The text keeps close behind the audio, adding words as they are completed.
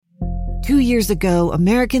2 years ago,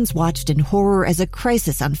 Americans watched in horror as a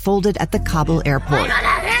crisis unfolded at the Kabul airport.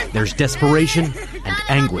 There's desperation and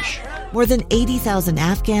anguish. More than 80,000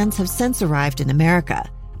 Afghans have since arrived in America,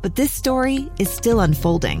 but this story is still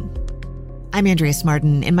unfolding. I'm Andrea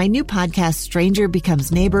Martin. In my new podcast, Stranger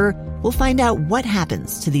Becomes Neighbor, we'll find out what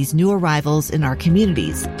happens to these new arrivals in our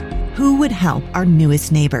communities. Who would help our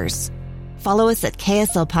newest neighbors? Follow us at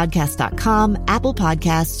kslpodcast.com, Apple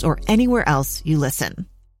Podcasts, or anywhere else you listen.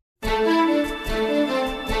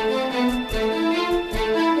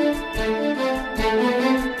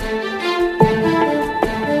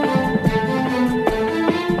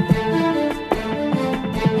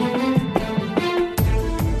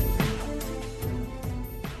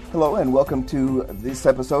 Hello and welcome to this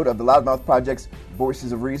episode of the Loudmouth Project's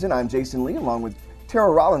Voices of Reason. I'm Jason Lee along with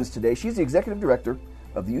Tara Rollins today. She's the Executive Director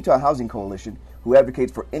of the Utah Housing Coalition, who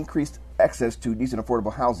advocates for increased access to decent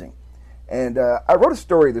affordable housing. And I wrote a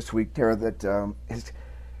story this week, Tara, that is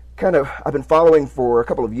I've been following for a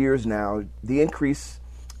couple of years now, the increase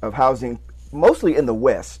of housing, mostly in the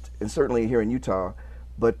West and certainly here in Utah,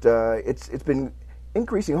 but it's been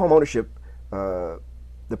increasing home ownership.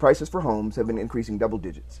 The prices for homes have been increasing double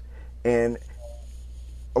digits. And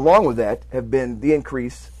along with that have been the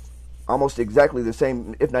increase, almost exactly the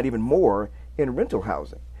same, if not even more, in rental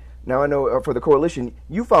housing. Now, I know for the coalition,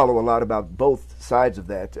 you follow a lot about both sides of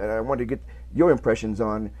that, and I wanted to get your impressions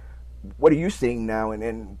on what are you seeing now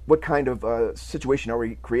and what kind of situation are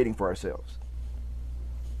we creating for ourselves?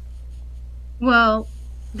 Well,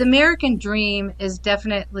 the American dream is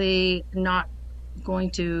definitely not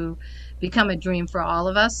going to become a dream for all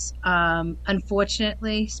of us,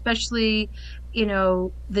 unfortunately, especially,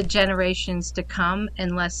 the generations to come,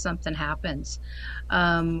 unless something happens.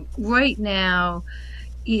 Right now,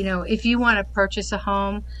 if you want to purchase a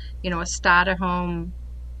home, a starter home,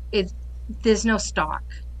 there's no stock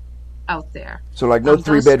out there. So like no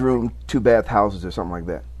 3-bedroom, 2-bath houses or something like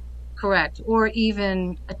that? Correct. Or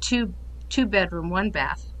even a two-bedroom,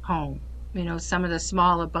 1-bath home, some of the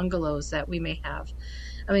smaller bungalows that we may have.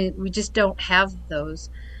 I mean, we just don't have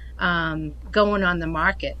those going on the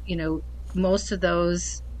market. Most of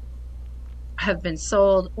those have been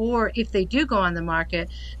sold, or if they do go on the market,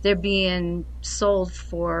 they're being sold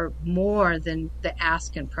for more than the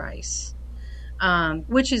asking price,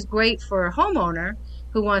 which is great for a homeowner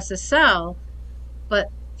who wants to sell, but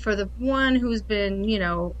for the one who's been,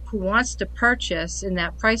 who wants to purchase in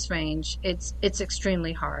that price range, it's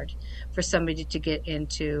extremely hard for somebody to get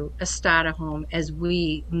into a starter home as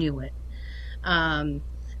we knew it.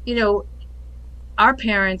 Our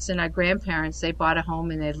parents and our grandparents, they bought a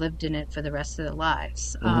home and they lived in it for the rest of their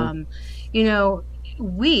lives. Mm-hmm.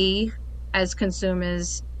 We as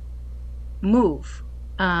consumers move.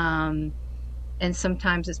 And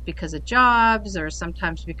sometimes it's because of jobs, or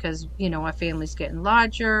sometimes because, our family's getting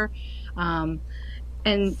larger. And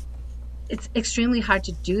it's extremely hard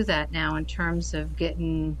to do that now in terms of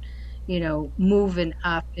getting, moving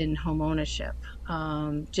up in home ownership.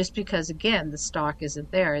 Just because, again, the stock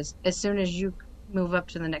isn't there. As soon as you move up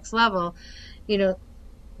to the next level,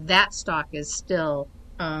 that stock is still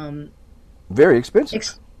very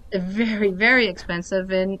expensive. Very, very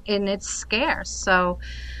expensive, and it's scarce. So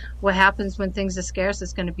what happens when things are scarce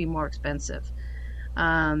is going to be more expensive.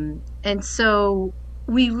 And so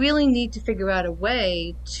we really need to figure out a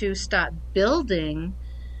way to start building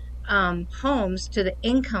homes to the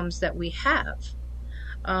incomes that we have.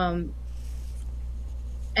 And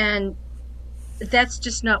that's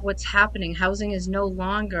just not what's happening. Housing is no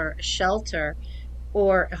longer a shelter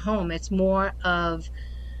or a home. It's more of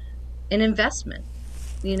an investment.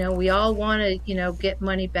 We all want to, get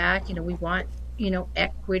money back. We want,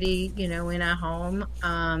 equity, in our home.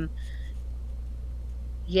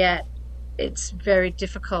 Yet it's very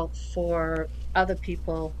difficult for other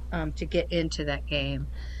people to get into that game,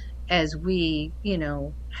 as we,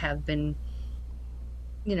 have been,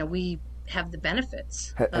 we have the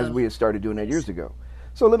benefits. As we had started doing that years ago.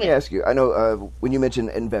 So let me ask you, I know when you mentioned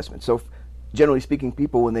investment, so generally speaking,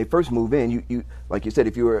 people, when they first move in, you like you said,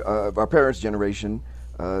 if you were of our parents' generation,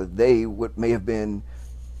 they may have been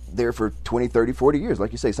there for 20, 30, 40 years.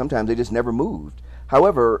 Like you say, sometimes they just never moved.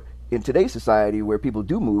 However, in today's society where people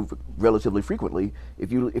do move relatively frequently, if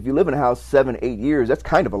you live in a house 7, 8 years, that's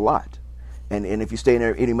kind of a lot. And if you stay in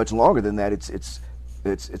there any much longer than that, it's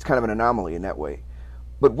kind of an anomaly in that way.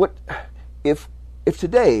 But what if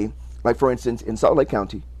today, like for instance in Salt Lake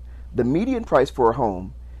County, the median price for a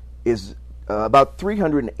home is about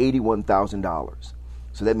 $381,000.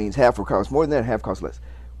 So that means half will cost more than that, half costs less.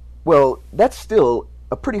 Well, that's still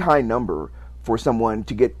a pretty high number for someone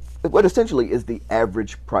to get what essentially is the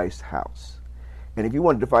average price house. And if you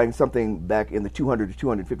wanted to find something back in the $200,000 to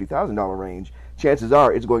 $250,000 range, chances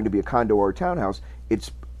are it's going to be a condo or a townhouse.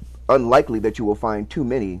 It's unlikely that you will find too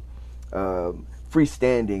many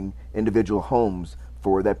freestanding individual homes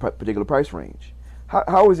for that particular price range.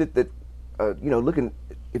 How is it that, looking,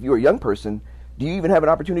 if you're a young person, do you even have an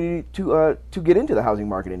opportunity to get into the housing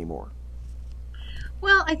market anymore?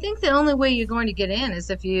 Well, I think the only way you're going to get in is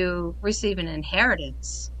if you receive an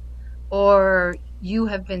inheritance or you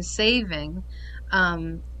have been saving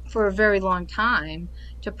for a very long time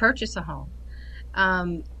to purchase a home.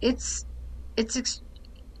 It's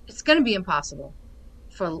going to be impossible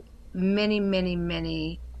for many, many,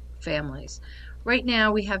 many families. Right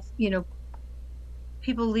now, we have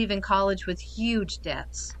people leaving college with huge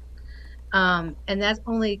debts, and that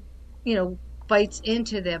only bites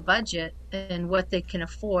into their budget and what they can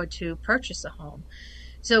afford to purchase a home.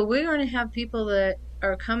 So we're going to have people that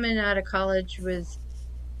are coming out of college with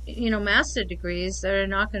master degrees that are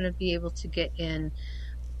not going to be able to get in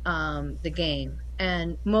the game.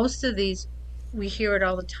 And most of these, we hear it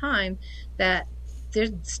all the time, that they're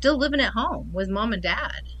still living at home with mom and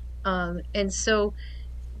dad. And so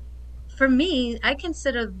for me, I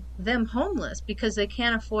consider them homeless because they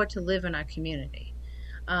can't afford to live in our community.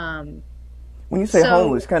 When you say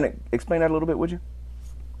homeless, kind of explain that a little bit, would you?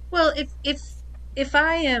 Well, if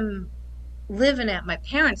I am living at my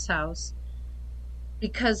parents' house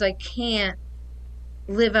because I can't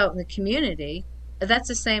live out in the community, that's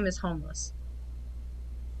the same as homeless.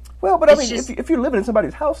 Well, but if you're living in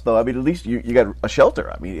somebody's house, though, at least you got a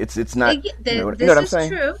shelter. It's not. You know what I'm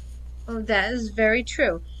saying? True. Oh, that is very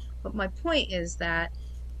true. But my point is that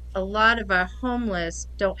a lot of our homeless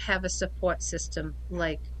don't have a support system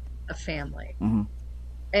like a family,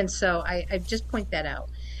 and so I just point that out.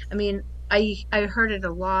 I heard it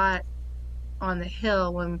a lot on the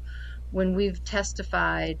Hill when we've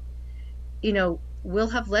testified. We'll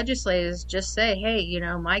have legislators just say, hey,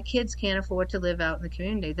 my kids can't afford to live out in the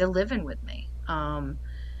community. They're living with me. And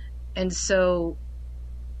so,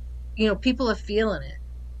 people are feeling it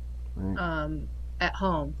at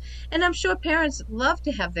home. And I'm sure parents love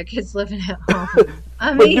to have their kids living at home.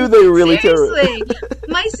 But do they really? Seriously.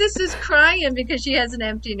 My sister's crying because she has an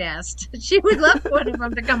empty nest. She would love one of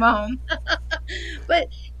them to come home. But,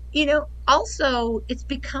 also it's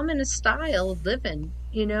becoming a style of living.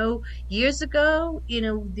 Years ago,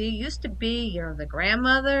 there used to be, the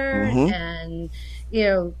grandmother and,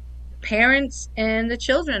 parents and the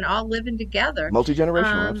children all living together.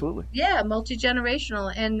 Multi-generational, absolutely. Yeah,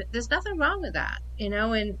 multi-generational. And there's nothing wrong with that, and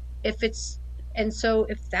if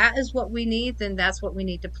that is what we need, then that's what we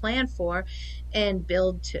need to plan for and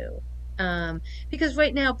build to. Because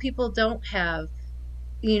right now people don't have,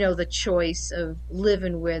 the choice of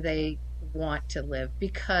living where they want to live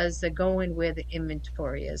because they're going where the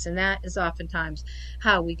inventory is, and that is oftentimes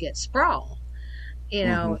how we get sprawl.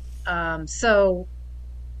 So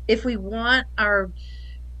if we want our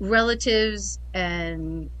relatives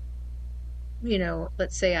and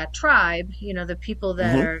let's say our tribe, the people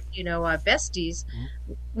that are our besties,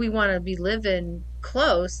 we want to be living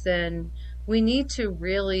close, then we need to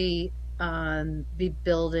really be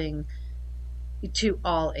building to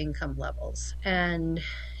all income levels. And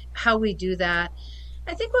how we do that,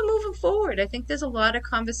 I think we're moving forward. I think there's a lot of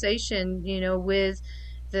conversation, with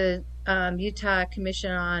the Utah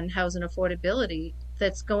Commission on Housing Affordability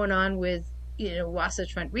that's going on with,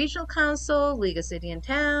 Wasatch Front Regional Council, League of Cities and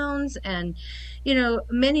Towns, and,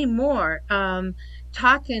 many more,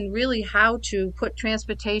 talking really how to put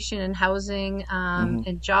transportation and housing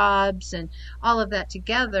and jobs and all of that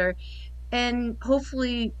together. And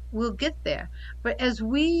hopefully we'll get there. But as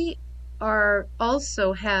we are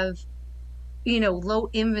also have, low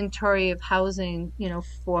inventory of housing,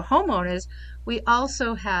 for homeowners, we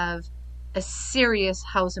also have a serious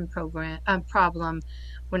housing problem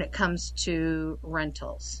when it comes to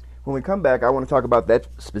rentals. When we come back, I want to talk about that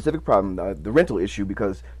specific problem, the rental issue,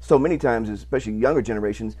 because so many times, especially younger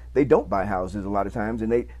generations, they don't buy houses a lot of times,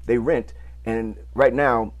 and they rent. And right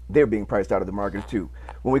now, they're being priced out of the market too.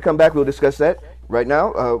 When we come back, we'll discuss that. Right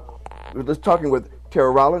now, we're talking with Tara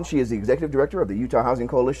Rollins. She is the Executive Director of the Utah Housing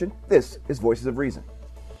Coalition. This is Voices of Reason.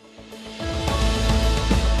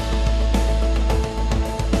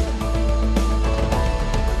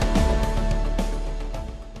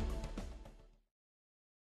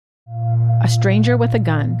 A stranger with a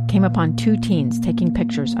gun came upon two teens taking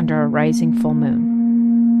pictures under a rising full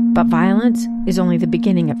moon. But violence is only the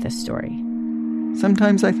beginning of this story.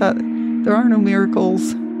 Sometimes I thought, there are no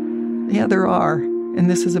miracles. Yeah, there are, and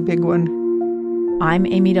this is a big one. I'm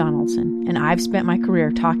Amy Donaldson, and I've spent my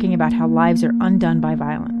career talking about how lives are undone by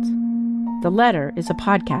violence. The Letter is a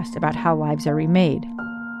podcast about how lives are remade.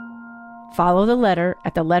 Follow The Letter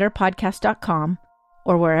at theletterpodcast.com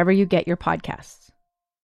or wherever you get your podcasts.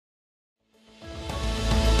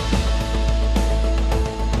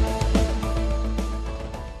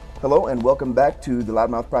 Hello and welcome back to the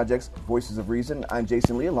Loudmouth Project's Voices of Reason. I'm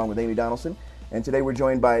Jason Lee along with Amy Donaldson, and today we're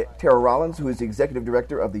joined by Tara Rollins, who is the Executive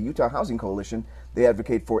Director of the Utah Housing Coalition. They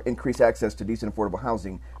advocate for increased access to decent affordable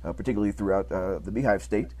housing, particularly throughout the Beehive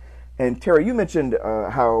State. And Tara, you mentioned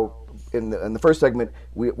how in the first segment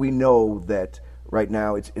we know that right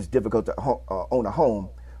now it's difficult to own a home,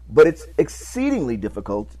 but it's exceedingly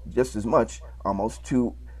difficult, just as much almost,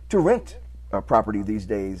 to rent a property these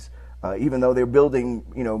days. Even though they're building,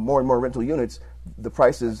 more and more rental units, the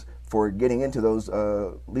prices for getting into those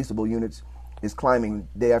leasable units is climbing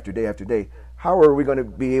day after day after day. How are we going to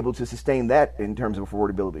be able to sustain that in terms of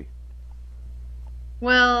affordability?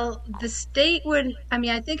 Well, the state would,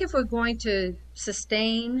 I think if we're going to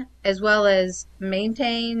sustain as well as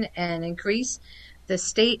maintain and increase, the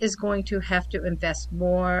state is going to have to invest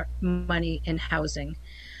more money in housing.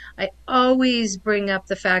 I always bring up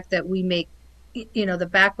the fact that we make the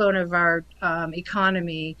backbone of our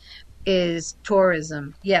economy is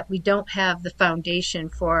tourism, yet we don't have the foundation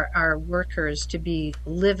for our workers to be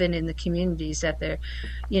living in the communities that they're,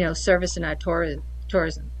 servicing our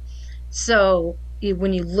tourism. So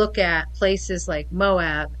when you look at places like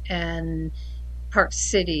Moab and Park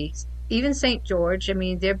City, even St. George,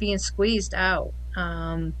 they're being squeezed out.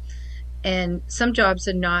 And some jobs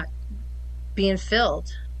are not being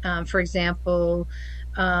filled. For example,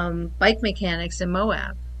 bike mechanics in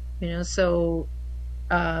Moab, so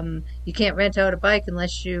you can't rent out a bike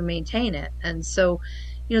unless you maintain it. And so,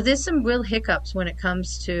 there's some real hiccups when it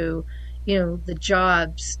comes to, the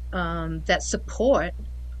jobs that support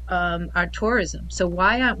our tourism. So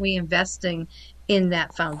why aren't we investing in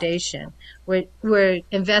that foundation? We're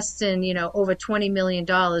investing, over $20 million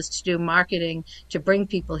to do marketing to bring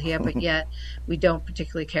people here, but yet we don't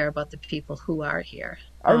particularly care about the people who are here.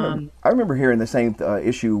 I remember hearing the same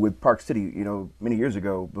issue with Park City, many years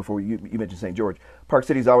ago before you mentioned St. George. Park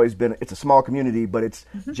City's always been, it's a small community, but it's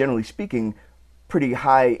generally speaking pretty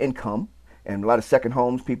high income and a lot of second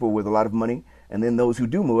homes, people with a lot of money. And then those who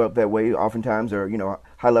do move up that way oftentimes are,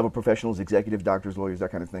 high-level professionals, executives, doctors, lawyers, that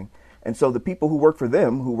kind of thing. And so the people who work for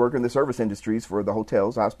them, who work in the service industries for the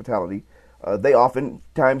hotels, hospitality, they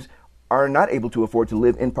oftentimes are not able to afford to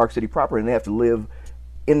live in Park City proper, and they have to live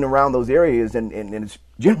in and around those areas, and it's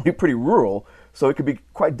generally pretty rural, so it could be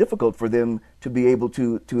quite difficult for them to be able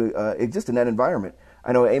to exist in that environment.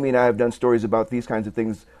 I know Amy and I have done stories about these kinds of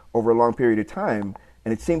things over a long period of time,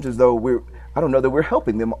 and it seems as though I don't know that we're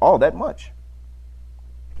helping them all that much.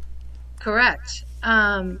 Correct.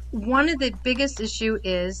 One of the biggest issue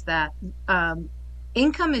is that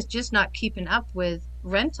income is just not keeping up with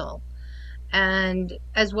rental, and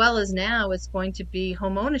as well as now it's going to be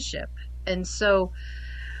home ownership. And so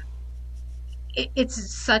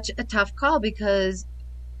it's such a tough call because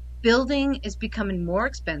building is becoming more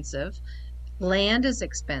expensive, land is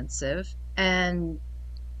expensive, and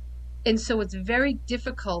so it's very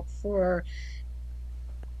difficult for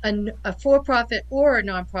a for-profit or a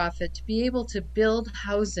nonprofit to be able to build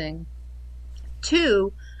housing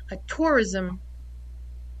to a tourism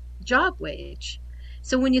job wage.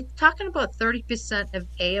 So when you're talking about 30% of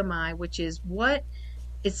AMI, which is what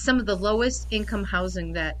is some of the lowest income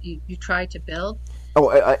housing that you try to build. Oh,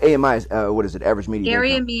 AMI is, what is it, average median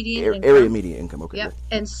area income? Median income. Area median income, okay. Yep.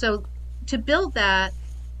 And so to build that,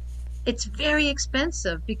 it's very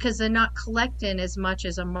expensive because they're not collecting as much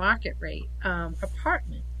as a market rate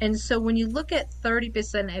apartment. And so when you look at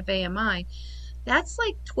 30% of AMI, that's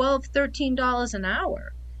like $12, $13 an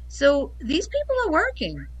hour. So these people are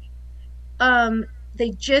working. They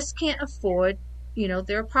just can't afford,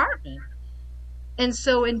 their apartment. And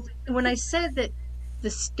so when I said that the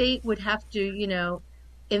state would have to,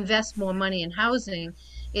 invest more money in housing,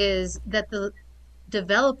 is that the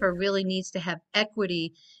developer really needs to have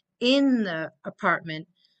equity in the apartment,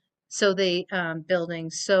 so they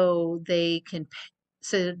building, so they can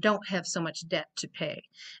so they don't have so much debt to pay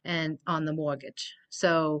and on the mortgage.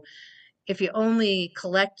 So if you're only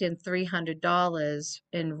collecting $300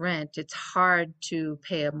 in rent, it's hard to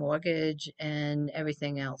pay a mortgage and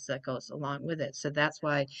everything else that goes along with it. So that's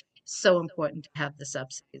why it's so important to have the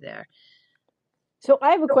subsidy there. So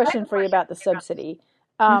I have a question for you about the subsidy.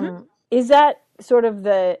 Is that sort of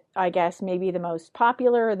maybe the most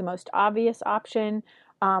popular or the most obvious option?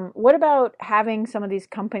 What about having some of these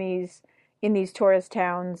companies in these tourist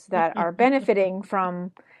towns that are benefiting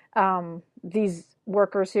from these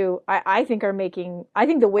workers who I think are making, I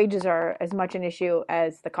think the wages are as much an issue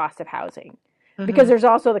as the cost of housing. Because there's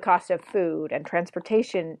also the cost of food and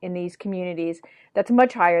transportation in these communities that's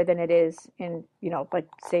much higher than it is in, like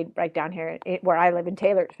say right down here where I live in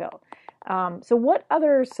Taylorsville. So what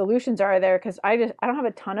other solutions are there? Because I don't have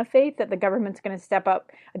a ton of faith that the government's going to step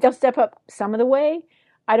up. They'll step up some of the way.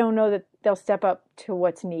 I don't know that they'll step up to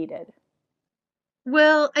what's needed.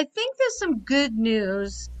 Well, I think there's some good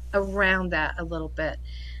news around that a little bit.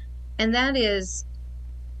 And that is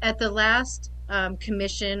at the last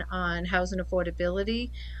Commission on Housing Affordability,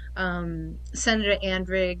 Senator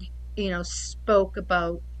Andrig, spoke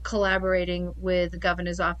about collaborating with the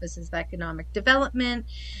Governor's Office of Economic Development.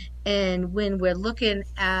 And when we're looking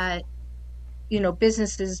at,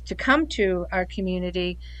 businesses to come to our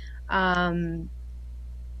community, how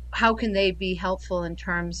can they be helpful in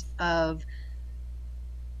terms of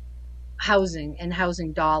housing and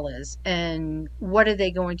housing dollars, and what are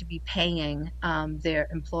they going to be paying their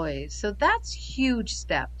employees? So that's a huge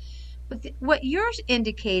step. But what you're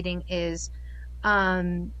indicating is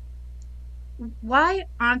why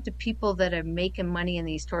aren't the people that are making money in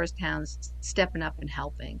these tourist towns stepping up and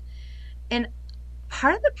helping? And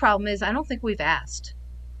part of the problem is I don't think we've asked.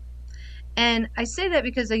 And I say that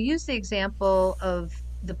because I use the example of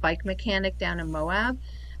the bike mechanic down in Moab.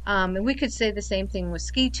 And we could say the same thing with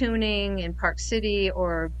ski tuning in Park City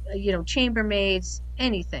or, chambermaids,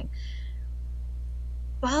 anything.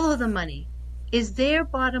 Follow the money. Is their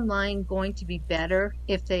bottom line going to be better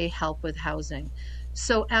if they help with housing?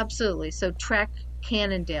 So absolutely. So Trek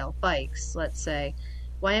Cannondale bikes, let's say.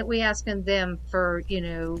 Why aren't we asking them for,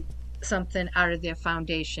 something out of their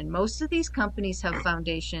foundation? Most of these companies have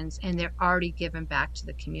foundations and they're already giving back to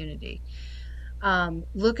the community.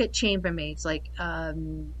 Look at chambermaids like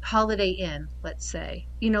Holiday Inn, let's say.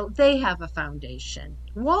 They have a foundation.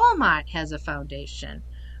 Walmart has a foundation.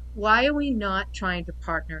 Why are we not trying to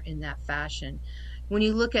partner in that fashion? When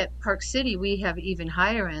you look at Park City, we have even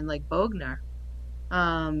higher end like Bogner.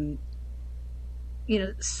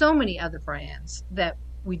 So many other brands that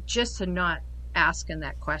we just are not asking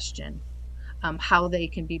that question, how they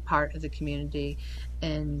can be part of the community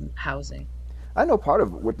and housing. I know part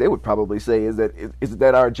of what they would probably say is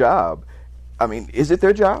that our job. I mean, is it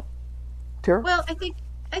their job, Tara? Well, I think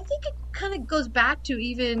it kind of goes back to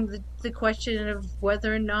even the question of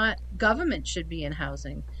whether or not government should be in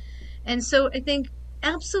housing. And so I think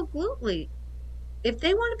absolutely, if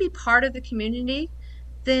they want to be part of the community,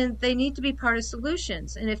 then they need to be part of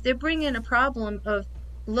solutions. And if they're bringing a problem of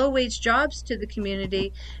low-wage jobs to the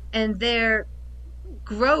community and their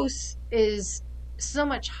gross is so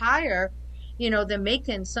much higher, they're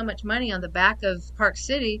making so much money on the back of Park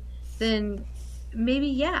City, then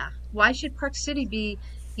maybe, why should Park City be,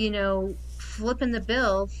 flipping the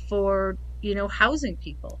bill for, housing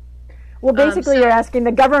people? Well, basically you're asking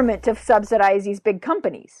the government to subsidize these big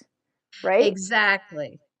companies, right?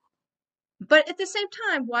 Exactly. But at the same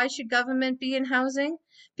time, why should government be in housing?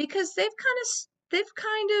 Because they've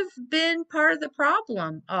kind of been part of the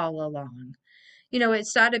problem all along. It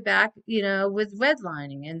started back, with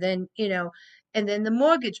redlining and then the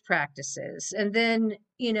mortgage practices. And then,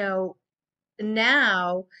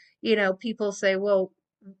 now, people say, well,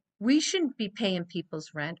 we shouldn't be paying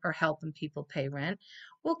people's rent or helping people pay rent.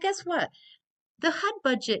 Well, guess what? The HUD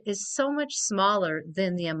budget is so much smaller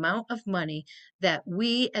than the amount of money that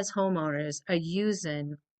we as homeowners are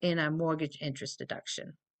using in our mortgage interest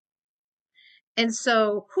deduction. And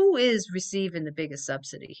so who is receiving the biggest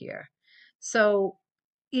subsidy here? So,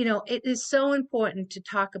 it is so important to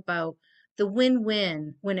talk about the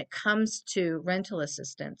win-win when it comes to rental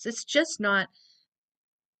assistance. It's just not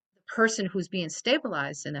the person who's being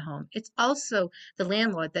stabilized in a home. It's also the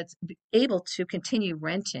landlord that's able to continue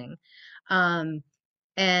renting and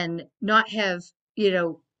not have,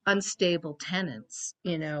 unstable tenants,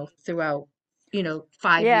 throughout,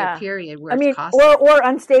 5-year period where it's costing. Or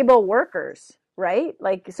unstable workers, right?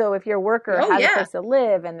 Like, so if your worker has a place to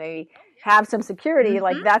live and they have some security,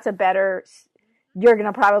 like you're going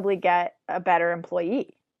to probably get a better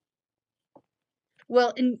employee.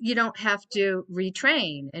 Well, and you don't have to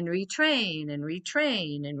retrain and retrain and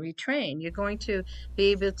retrain and retrain. You're going to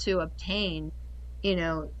be able to obtain,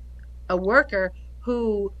 a worker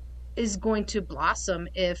who is going to blossom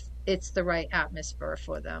if it's the right atmosphere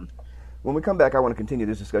for them. When we come back, I want to continue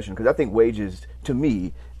this discussion because I think wages, to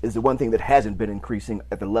me, is the one thing that hasn't been increasing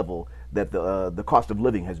at the level that the cost of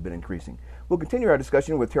living has been increasing. We'll continue our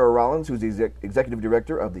discussion with Tara Rollins, who's the Executive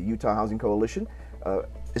Director of the Utah Housing Coalition.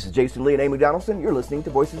 This is Jason Lee and Amy Donaldson. You're listening to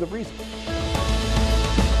Voices of Reason.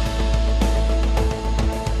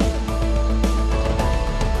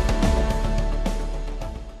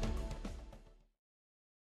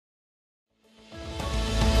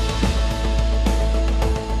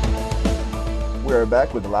 are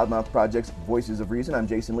back with the Loudmouth Project's Voices of Reason. I'm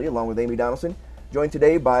Jason Lee, along with Amy Donaldson, joined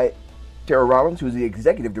today by Tara Rollins, who's the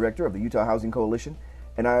Executive Director of the Utah Housing Coalition.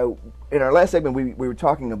 And in our last segment, we were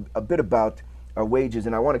talking a bit about wages,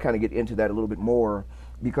 and I want to kind of get into that a little bit more,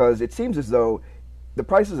 because it seems as though the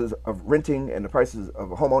prices of renting and the prices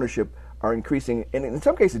of home ownership are increasing, and in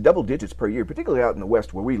some cases double digits per year, particularly out in the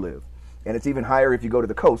West where we live. And it's even higher if you go to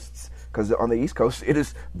the coasts, because on the East Coast it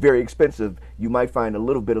is very expensive. You might find a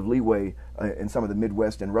little bit of leeway in some of the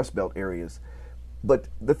Midwest and Rust Belt areas. But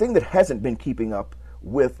the thing that hasn't been keeping up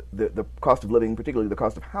with the cost of living, particularly the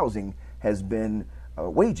cost of housing, has been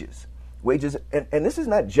wages. Wages, and this is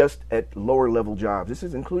not just at lower level jobs. This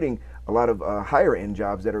is including a lot of higher end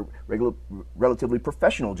jobs that are relatively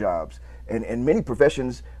professional jobs, and many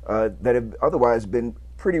professions that have otherwise been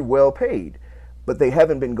pretty well paid. But they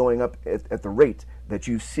haven't been going up at the rate that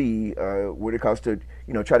you see what it costs to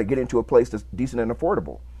try to get into a place that's decent and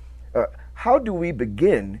affordable. How do we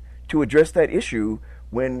begin to address that issue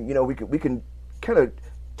when we can kind of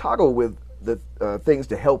toggle with the things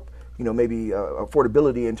to help maybe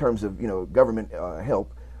affordability in terms of government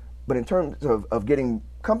help, but in terms of getting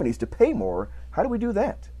companies to pay more, how do we do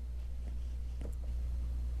that?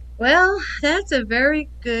 Well, that's a very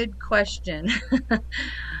good question.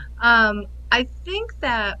 I think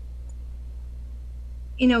that,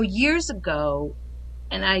 years ago,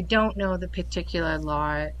 and I don't know the particular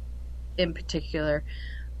law in particular,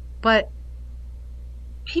 but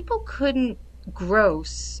people couldn't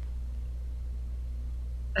gross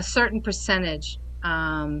a certain percentage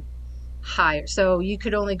higher. So you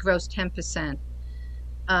could only gross 10%.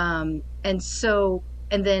 And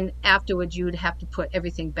then afterwards you would have to put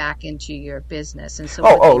everything back into your business. And so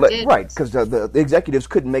right, because the executives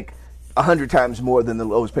couldn't make 100 times more than the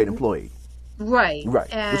lowest paid employee. Right.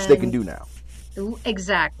 And which they can do now.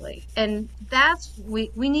 Exactly. And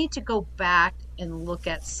we need to go back and look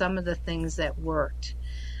at some of the things that worked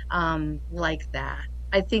like that.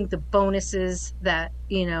 I think the bonuses that,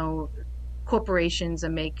 corporations are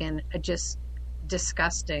making are just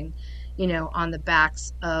disgusting, on the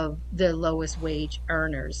backs of the lowest wage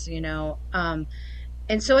earners, and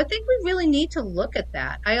so I think we really need to look at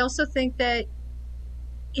that. I also think that,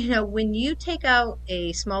 when you take out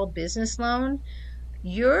a small business loan,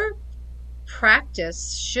 your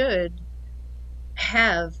practice should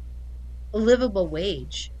have a livable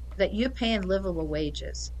wage, that you're paying livable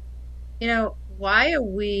wages. Why are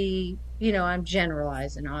we, I'm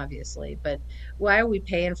generalizing obviously, but why are we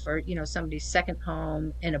paying for, somebody's second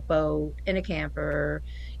home in a boat, in a camper,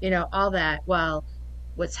 all that, while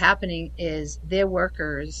what's happening is their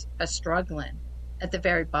workers are struggling at the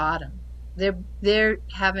very bottom. They're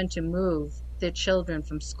having to move their children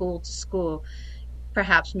from school to school,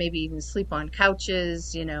 perhaps maybe even sleep on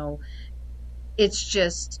couches, it's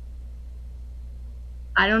just,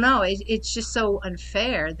 I don't know, it's just so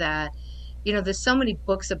unfair that, there's so many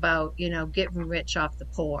books about, getting rich off the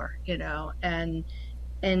poor, and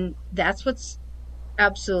that's what's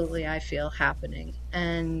absolutely, I feel, happening.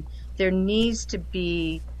 And there needs to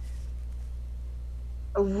be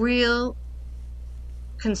a real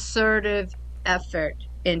concerted effort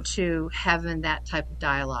into having that type of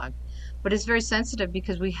dialogue. But it's very sensitive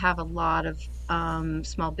because we have a lot of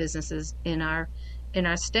small businesses in our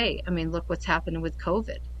state. I mean, look what's happening with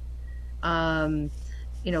COVID.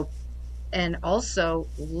 And also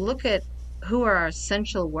look at who are our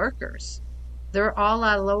essential workers. They're all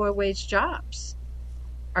our lower wage jobs.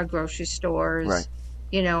 Our grocery stores,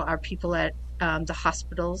 right. Our people at the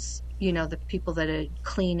hospitals, the people that are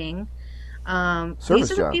cleaning. Service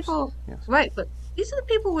these are the jobs. people, yes. Right? But these are the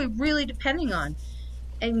people we're really depending on,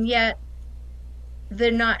 and yet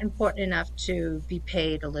they're not important enough to be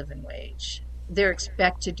paid a living wage. They're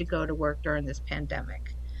expected to go to work during this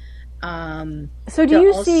pandemic. So do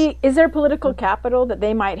you see, is there political capital that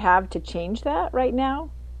they might have to change that right now?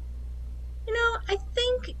 I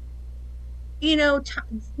think,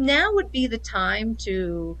 now would be the time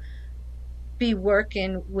to be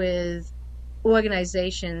working with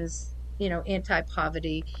organizations,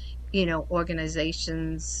 anti-poverty,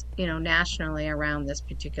 organizations, nationally around this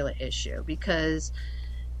particular issue. Because,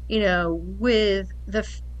 with the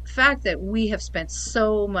fact that we have spent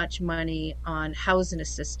so much money on housing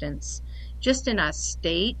assistance just in our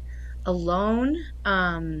state alone,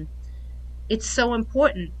 it's so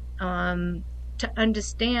important to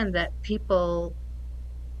understand that people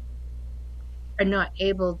are not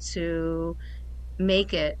able to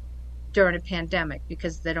make it during a pandemic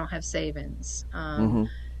because they don't have savings,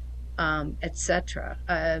 etc.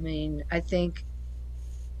 I mean, I think,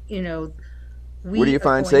 Where do you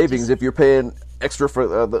find savings if you're paying extra for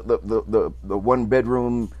the one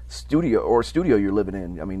bedroom studio you're living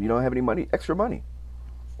in? I mean, you don't have any extra money.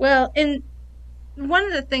 Well, and one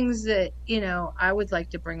of the things that, I would like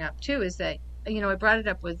to bring up too is that, I brought it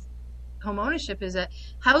up with home ownership, is that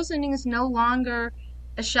housing is no longer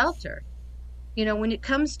a shelter. When it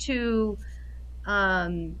comes to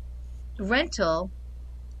rental,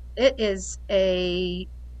 it's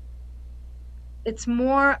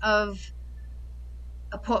more of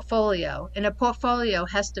a portfolio, and a portfolio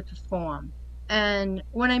has to perform. And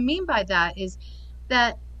what I mean by that is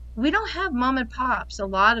that we don't have mom and pops, a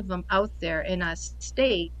lot of them out there in our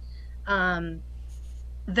state,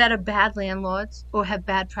 that are bad landlords or have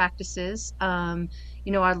bad practices. Our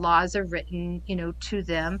laws are written, to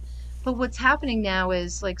them. But what's happening now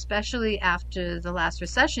is, like, especially after the last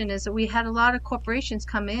recession, is that we had a lot of corporations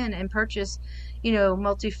come in and purchase,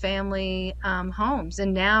 multifamily homes.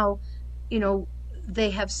 And now,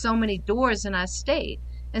 they have so many doors in our state.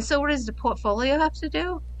 And so what does the portfolio have to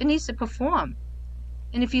do? It needs to perform.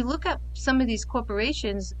 And if you look up some of these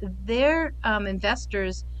corporations, their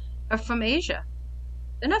investors are from Asia.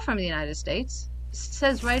 They're not from the United States. It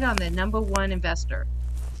says right on there, number one investor.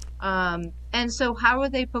 And so how are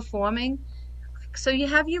they performing? So you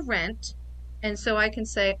have your rent. And so I can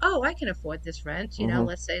say, oh, I can afford this rent.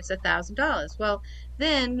 Let's say it's $1,000. Well,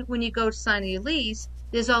 then when you go to sign your lease,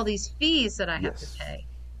 there's all these fees that I have to pay.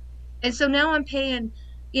 And so now I'm paying,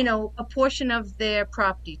 a portion of their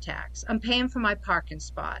property tax. I'm paying for my parking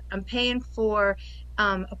spot. I'm paying for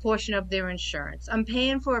a portion of their insurance. I'm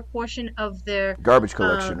paying for a portion of their garbage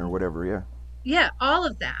collection or whatever. Yeah. Yeah, all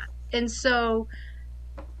of that. And so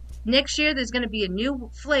next year there's going to be a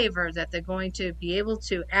new flavor that they're going to be able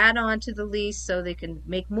to add on to the lease so they can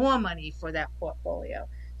make more money for that portfolio.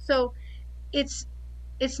 So it's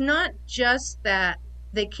not just that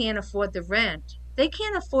they can't afford the rent. They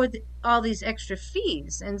can't afford all these extra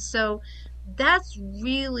fees. And so that's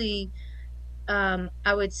really,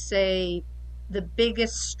 I would say, the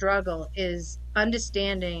biggest struggle is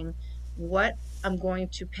understanding what I'm going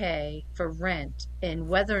to pay for rent and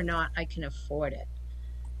whether or not I can afford it.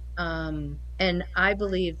 And I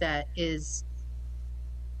believe that is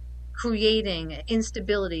creating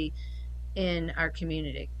instability in our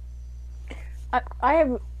community.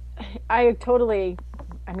 I totally,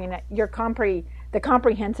 the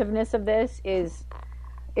comprehensiveness of this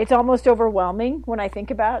it's almost overwhelming when I think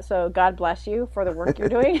about, so God bless you for the work you're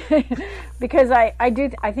doing. Because I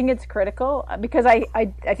think it's critical, because I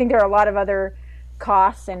think there are a lot of other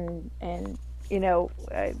costs and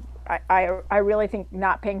I really think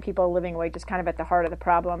not paying people a living wage is kind of at the heart of the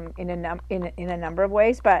problem in a number of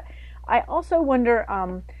ways. But I also wonder,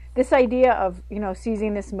 this idea of,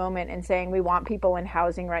 seizing this moment and saying we want people in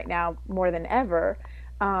housing right now more than ever,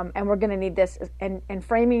 and we're going to need this, and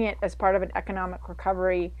framing it as part of an economic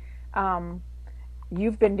recovery.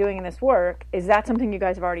 You've been doing this work. Is that something you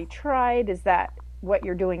guys have already tried? Is that what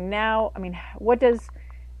you're doing now? I mean, what does,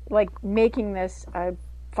 making this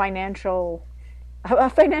financially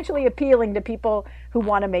appealing to people who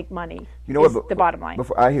want to make money is the bottom line?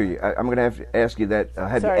 Before I hear you, I'm going to have to ask you that. I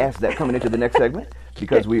had to ask that coming into the next segment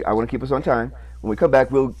because I want to keep us on time. When we come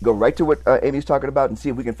back, we'll go right to what Amy's talking about and see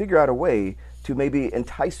if we can figure out a way to maybe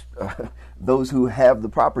entice those who have the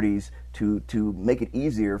properties to make it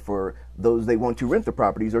easier for those they want to rent the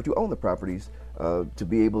properties or to own the properties to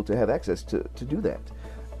be able to have access to do that.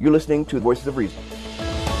 You're listening to Voices of Reason.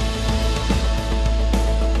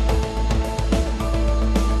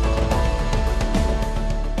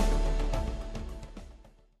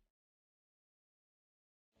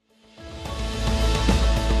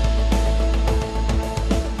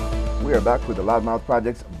 We are back with the Loudmouth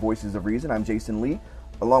Project's Voices of Reason. I'm Jason Lee,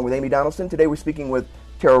 along with Amy Donaldson. Today we're speaking with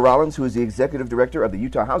Tara Rollins, who is the Executive Director of the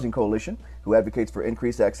Utah Housing Coalition, who advocates for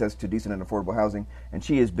increased access to decent and affordable housing. And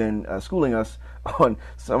she has been schooling us on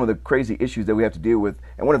some of the crazy issues that we have to deal with.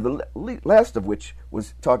 And one of the last of which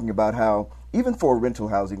was talking about how even for rental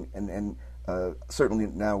housing and certainly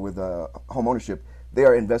now with home ownership, they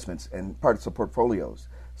are investments and parts of portfolios.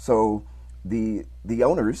 So the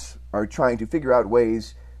owners are trying to figure out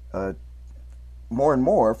ways more and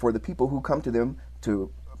more for the people who come to them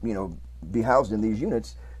to, be housed in these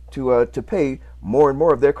units to pay more and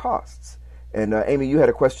more of their costs. And Amy, you had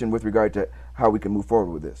a question with regard to how we can move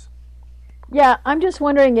forward with this. Yeah, I'm just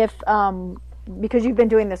wondering if, because you've been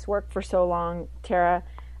doing this work for so long, Tara,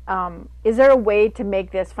 is there a way to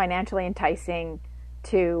make this financially enticing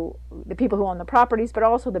to the people who own the properties, but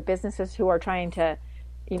also the businesses who are trying to,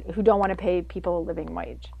 who don't want to pay people a living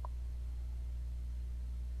wage?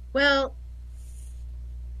 Well,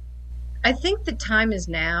 I think the time is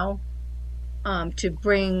now to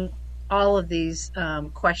bring all of these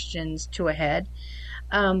questions to a head.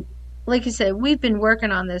 Like you said, we've been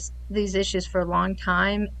working on these issues for a long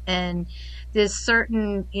time, and there's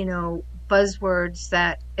certain, buzzwords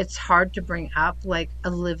that it's hard to bring up, like a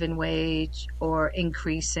living wage or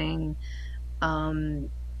increasing the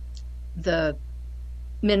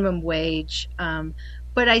minimum wage.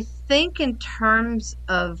 But I think in terms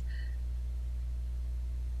of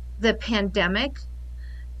the pandemic,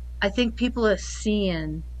 I think people are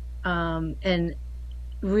seeing and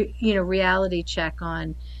reality check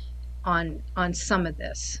on some of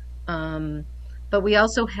this. But we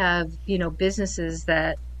also have businesses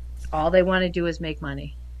that all they want to do is make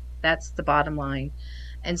money. That's the bottom line.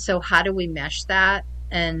 And so how do we mesh that?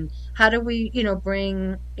 And how do we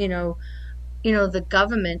bring the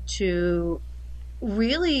government to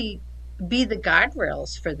really be the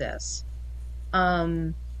guardrails for this?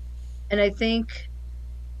 And I think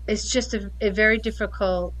it's just a very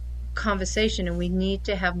difficult conversation, and we need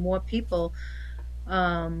to have more people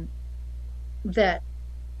that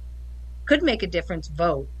could make a difference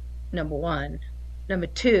vote, number one. Number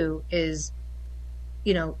two is,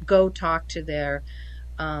 go talk to their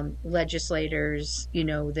legislators,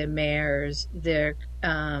 their mayors, their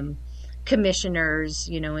commissioners,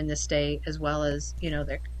 in the state, as well as,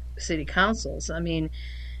 their city councils. I mean,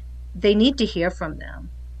 they need to hear from them.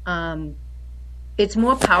 It's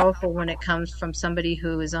more powerful when it comes from somebody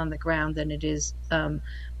who is on the ground than it is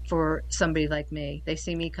for somebody like me. They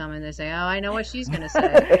see me coming, they say, "Oh, I know what she's going to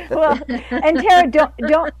say." Well, and Tara,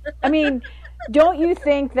 don't you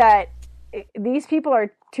think that these people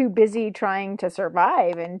are too busy trying to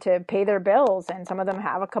survive and to pay their bills, and some of them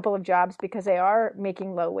have a couple of jobs because they are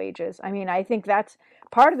making low wages? I mean, I think that's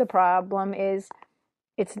part of the problem. Is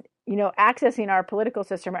it's accessing our political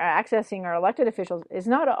system or accessing our elected officials is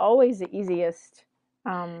not always the easiest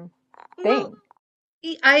thing. Well,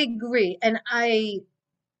 I agree, and I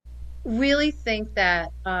really think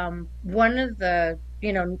that one of the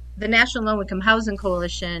National Low Income Housing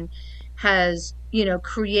Coalition has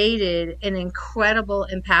created an incredible,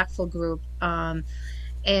 impactful group,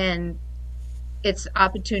 and it's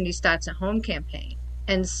Opportunity Starts at Home campaign.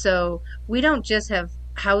 And so we don't just have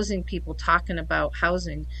housing people talking about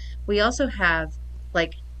housing. We also have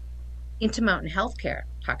like Intermountain Healthcare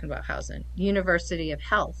talking about housing, University of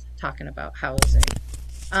Health talking about housing.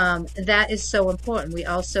 That is so important. We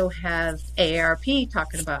also have AARP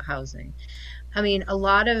talking about housing. I mean, a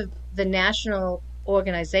lot of the national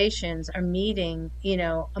organizations are meeting,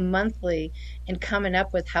 a monthly and coming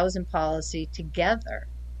up with housing policy together.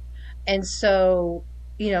 And so,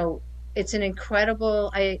 it's an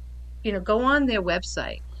incredible, go on their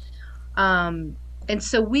website. And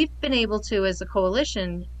so we've been able to, as a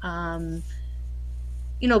coalition,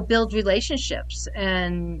 build relationships,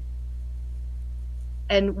 and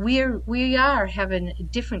we are having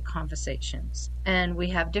different conversations, and we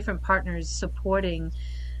have different partners supporting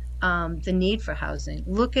the need for housing.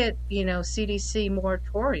 Look at CDC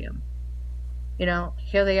moratorium.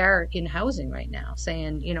 Here they are in housing right now,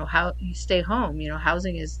 saying how you stay home.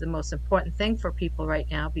 Housing is the most important thing for people right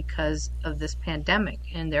now because of this pandemic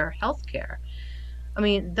and their health care. I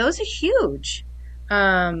mean, those are huge.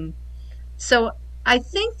 So I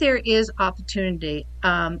think there is opportunity.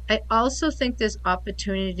 I also think there's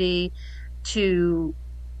opportunity to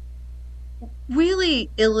really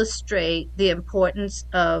illustrate the importance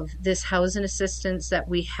of this housing assistance that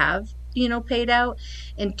we have, paid out,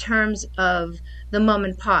 in terms of the mom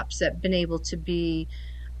and pops that have been able to be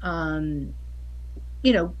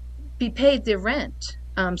paid their rent,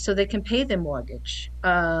 so they can pay their mortgage,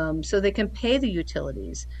 so they can pay the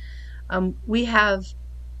utilities.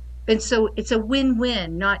 And so it's a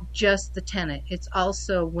win-win, not just the tenant. It's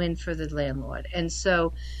also a win for the landlord. And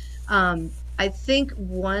so I think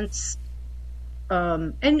once,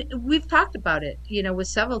 and we've talked about it, with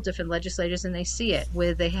several different legislators, and they see it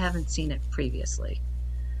where they haven't seen it previously.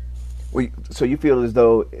 Well, so you feel as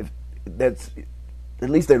though if that's, at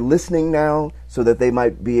least they're listening now, so that they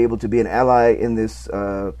might be able to be an ally in this,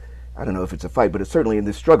 I don't know if it's a fight, but it's certainly in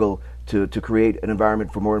this struggle to create an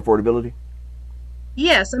environment for more affordability?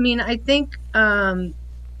 Yes, I mean, I think that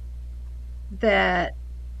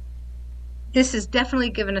this has definitely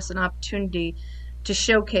given us an opportunity to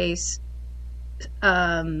showcase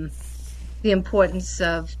the importance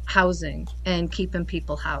of housing and keeping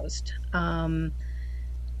people housed. I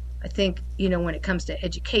think, when it comes to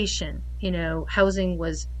education, housing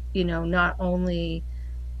was, not only,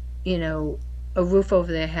 a roof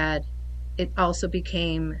over their head, it also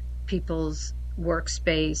became people's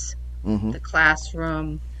workspace, the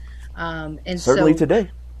classroom. And certainly so, today.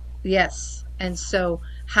 Yes. And so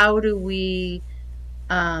how do we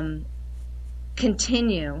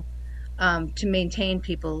continue to maintain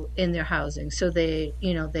people in their housing so they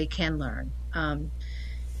can learn?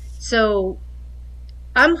 So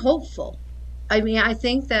I'm hopeful. I mean, I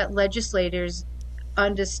think that legislators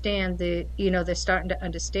understand they're starting to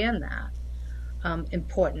understand that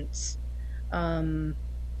importance. And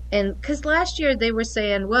because last year they were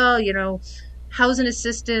saying, well, housing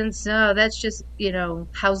assistance, that's just,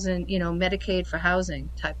 housing, Medicaid for housing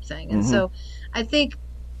type thing. And so I think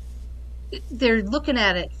they're looking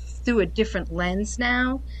at it through a different lens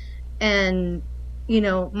now. And,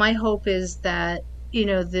 my hope is that,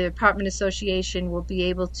 the apartment association will be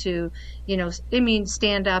able to,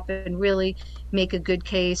 stand up and really make a good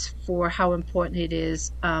case for how important it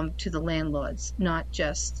is to the landlords, not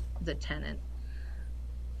just the tenant.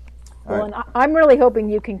 Well, and I'm really hoping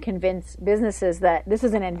you can convince businesses that this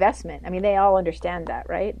is an investment. I mean, they all understand that,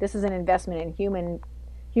 right? This is an investment in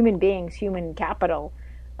human beings, human capital,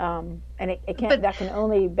 and that can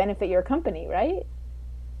only benefit your company, right?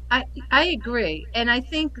 I agree, and I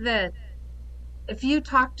think that if you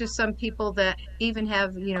talk to some people that even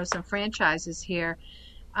have some franchises here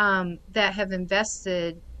that have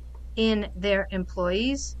invested in their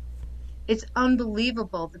employees, it's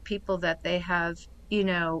unbelievable the people that they have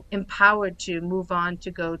empowered to move on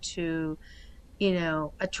to go to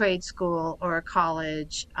a trade school or a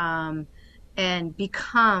college and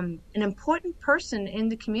become an important person in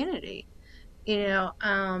the community,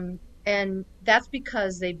 and that's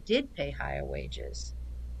because they did pay higher wages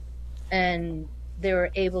and they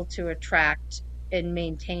were able to attract and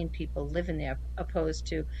maintain people living there, opposed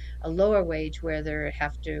to a lower wage where they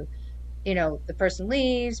have to, the person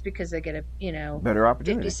leaves because they get a, better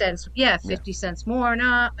opportunity. 50 cents more,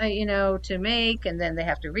 to make, and then they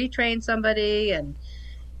have to retrain somebody, and,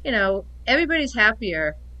 everybody's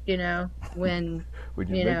happier, when you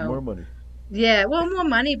make more money. Yeah, well, more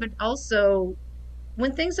money, but also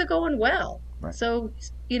when things are going well. Right. So,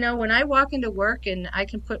 when I walk into work and I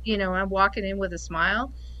can put, I'm walking in with a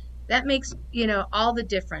smile, that makes, all the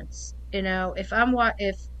difference. If I'm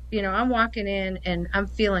walking in and I'm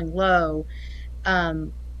feeling low,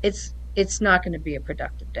 it's not going to be a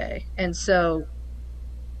productive day. And so,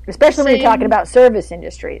 especially when you're talking about service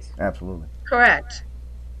industries. Absolutely. Correct.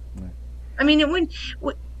 Right. I mean,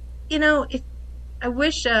 if I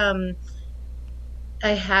wish I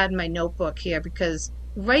had my notebook here, because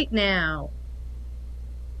right now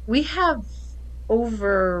we have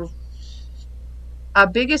over our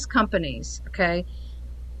biggest companies,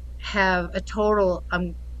 have a total,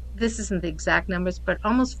 this isn't the exact numbers, but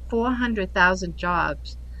almost 400,000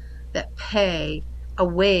 jobs that pay a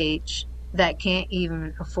wage that can't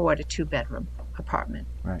even afford a 2-bedroom apartment.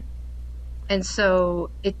 Right. And so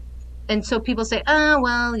people say, oh,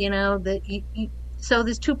 well, so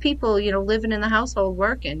there's 2 people, living in the household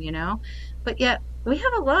working, but yet we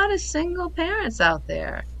have a lot of single parents out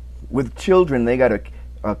there. With children, they got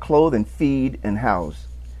to clothe and feed and house.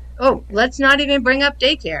 Oh, let's not even bring up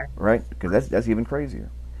daycare. Right, because that's even crazier.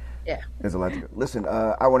 Yeah. There's a lot to go. Listen,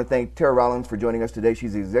 I want to thank Tara Rollins for joining us today.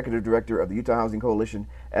 She's the Executive Director of the Utah Housing Coalition,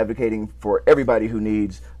 advocating for everybody who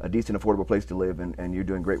needs a decent, affordable place to live, and you're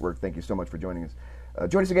doing great work. Thank you so much for joining us.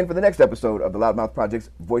 Join us again for the next episode of the Loudmouth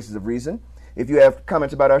Project's Voices of Reason. If you have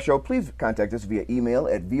comments about our show, please contact us via email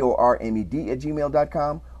at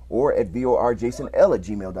voramed@gmail.com or at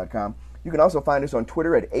vorjasonl@gmail.com. You can also find us on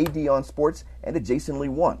Twitter at ADOnSports and at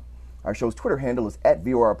JasonLee1. Our show's Twitter handle is at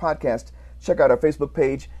VOR Podcast. Check out our Facebook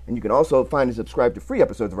page, and you can also find and subscribe to free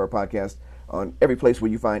episodes of our podcast on every place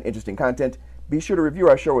where you find interesting content. Be sure to review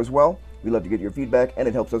our show as well. We love to get your feedback, and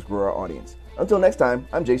it helps us grow our audience. Until next time,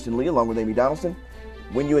 I'm Jason Lee, along with Amy Donaldson.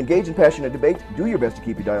 When you engage in passionate debate, do your best to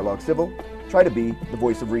keep your dialogue civil. Try to be the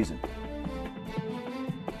voice of reason.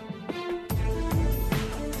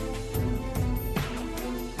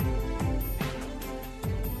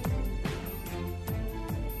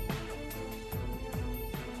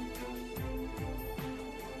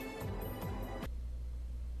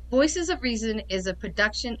 Voices of Reason is a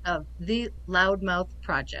production of The Loudmouth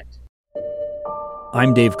Project.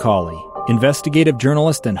 I'm Dave Cawley, investigative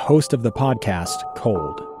journalist and host of the podcast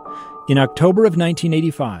Cold. In October of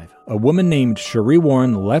 1985, a woman named Cherie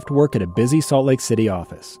Warren left work at a busy Salt Lake City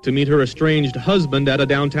office to meet her estranged husband at a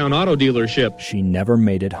downtown auto dealership. She never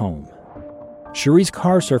made it home. Cherie's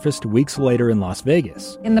car surfaced weeks later in Las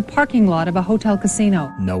Vegas. In the parking lot of a hotel casino.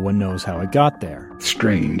 No one knows how it got there.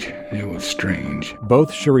 Strange. It was strange.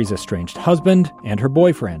 Both Cherie's estranged husband and her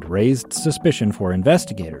boyfriend raised suspicion for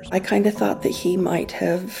investigators. I kind of thought that he might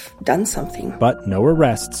have done something. But no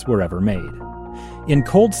arrests were ever made. In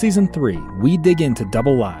Cold Season 3, we dig into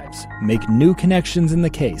double lives, make new connections in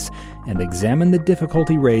the case, and examine the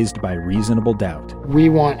difficulty raised by reasonable doubt. We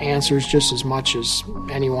want answers just as much as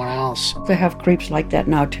anyone else. They have creeps like that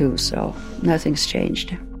now too, so nothing's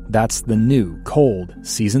changed. That's the new Cold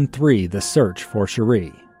Season 3, The Search for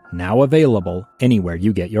Cherie, now available anywhere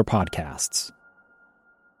you get your podcasts.